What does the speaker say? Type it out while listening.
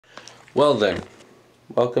Well then,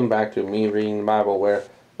 welcome back to me reading the Bible, where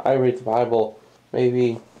I read the Bible.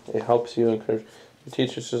 Maybe it helps you, encourage it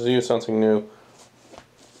teaches you something new.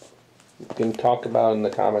 You can talk about it in the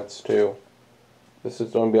comments too. This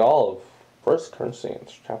is going to be all of 1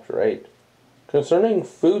 Corinthians chapter 8. Concerning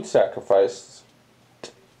food sacrifices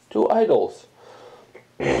to idols.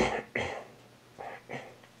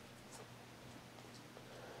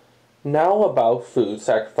 Now about food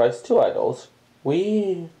sacrificed to idols,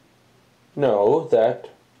 we know that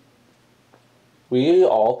we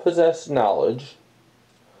all possess knowledge,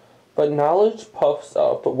 but knowledge puffs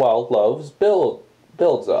up while love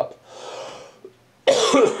builds up.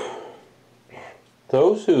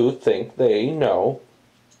 Those who think they know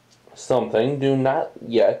something do not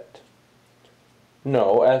yet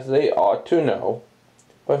know as they ought to know,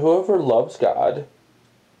 but whoever loves God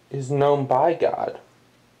is known by God.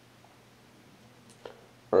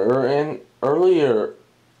 An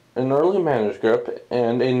early manuscript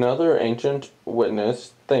and another ancient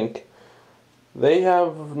witness think they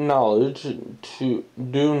have knowledge to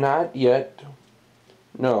do not yet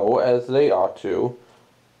know as they ought to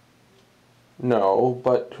know,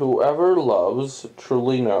 but whoever loves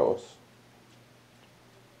truly knows.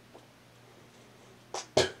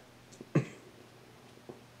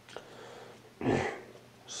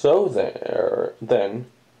 So then,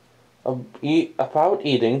 about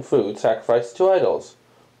eating food sacrificed to idols.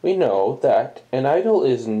 We know that an idol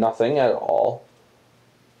is nothing at all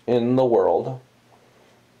in the world.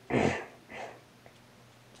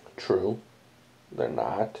 True, they're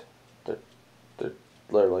not. They're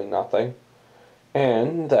literally nothing.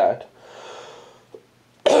 And that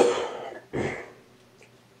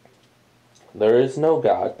there is no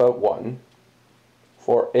God but one.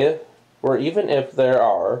 For even if there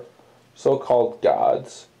are so-called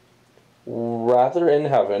gods, rather in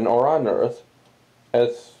heaven or on earth,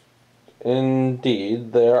 as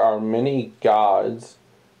indeed there are many gods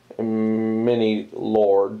and many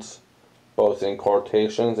lords, both in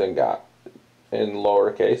quotations and God in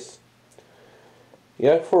lowercase.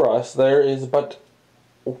 Yet for us there is but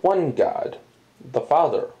one God, the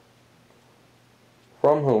Father,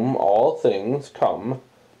 from whom all things come,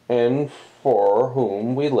 and for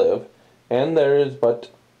whom we live, and there is but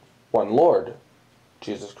one Lord,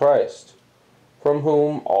 Jesus Christ, from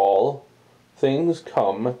whom all things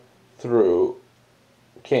came through,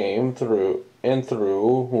 and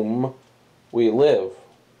through whom we live.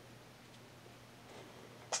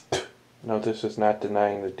 No, this is not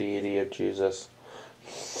denying the deity of Jesus.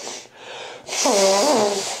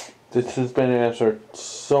 This has been answered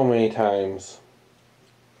so many times.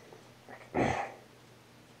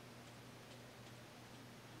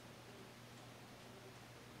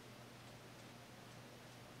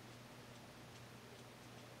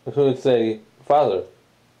 Who would say, Father,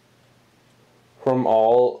 from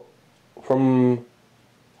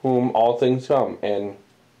whom all things come, and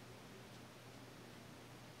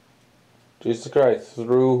Jesus Christ,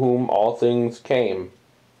 through whom all things came.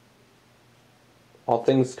 All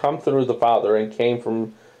things come through the Father and came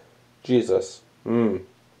from Jesus. Yeah,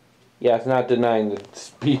 it's not denying the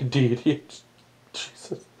deity of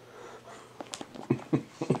Jesus.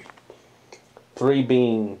 Three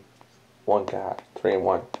being one God. 3 in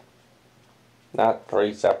 1. Not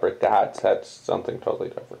 3 separate gods. That's something totally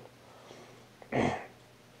different.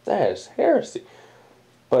 That is heresy.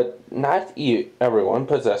 But not everyone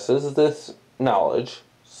possesses this knowledge.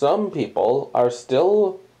 Some people are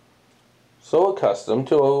still so accustomed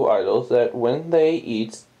to idols that when they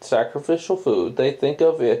eat sacrificial food, they think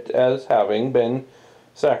of it as having been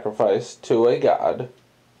sacrificed to a god.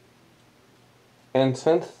 And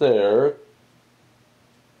since their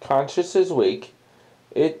conscience is weak,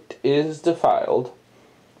 it is defiled.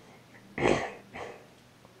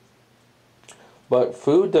 But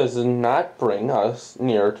food does not bring us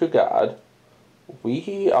near to God.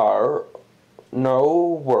 We are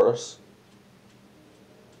no worse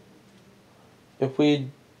if we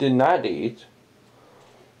did not eat,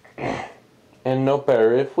 and no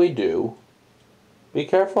better if we do. Be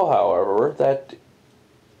careful, however, that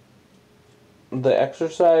the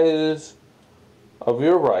exercise of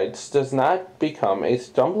your rights does not become a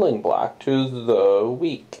stumbling block to the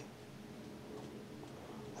weak.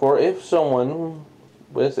 For if someone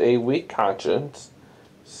with a weak conscience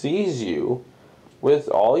sees you, with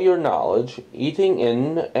all your knowledge, eating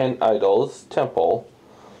in an idol's temple,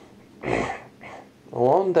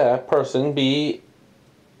 won't that person be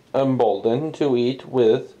emboldened to eat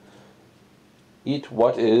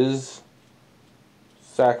what is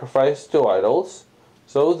sacrificed to idols?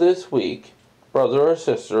 So this week, brother or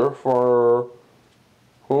sister for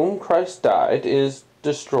whom Christ died is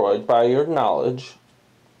destroyed by your knowledge,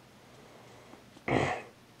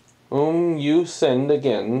 whom you sinned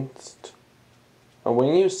against, and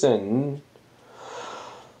when you sinned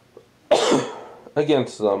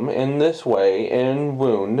against them in this way and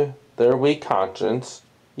wound their weak conscience,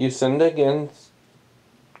 you sinned against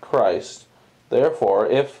Christ. Therefore,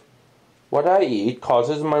 if what I eat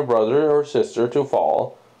causes my brother or sister to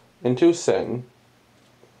fall into sin,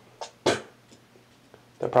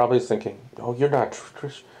 they're probably thinking, oh, you're not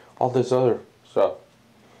Christian, all this other stuff.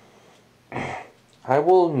 I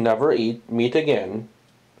will never eat meat again,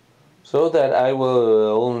 so that I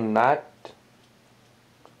will not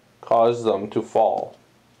cause them to fall.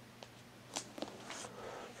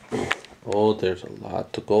 Oh, there's a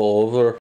lot to go over.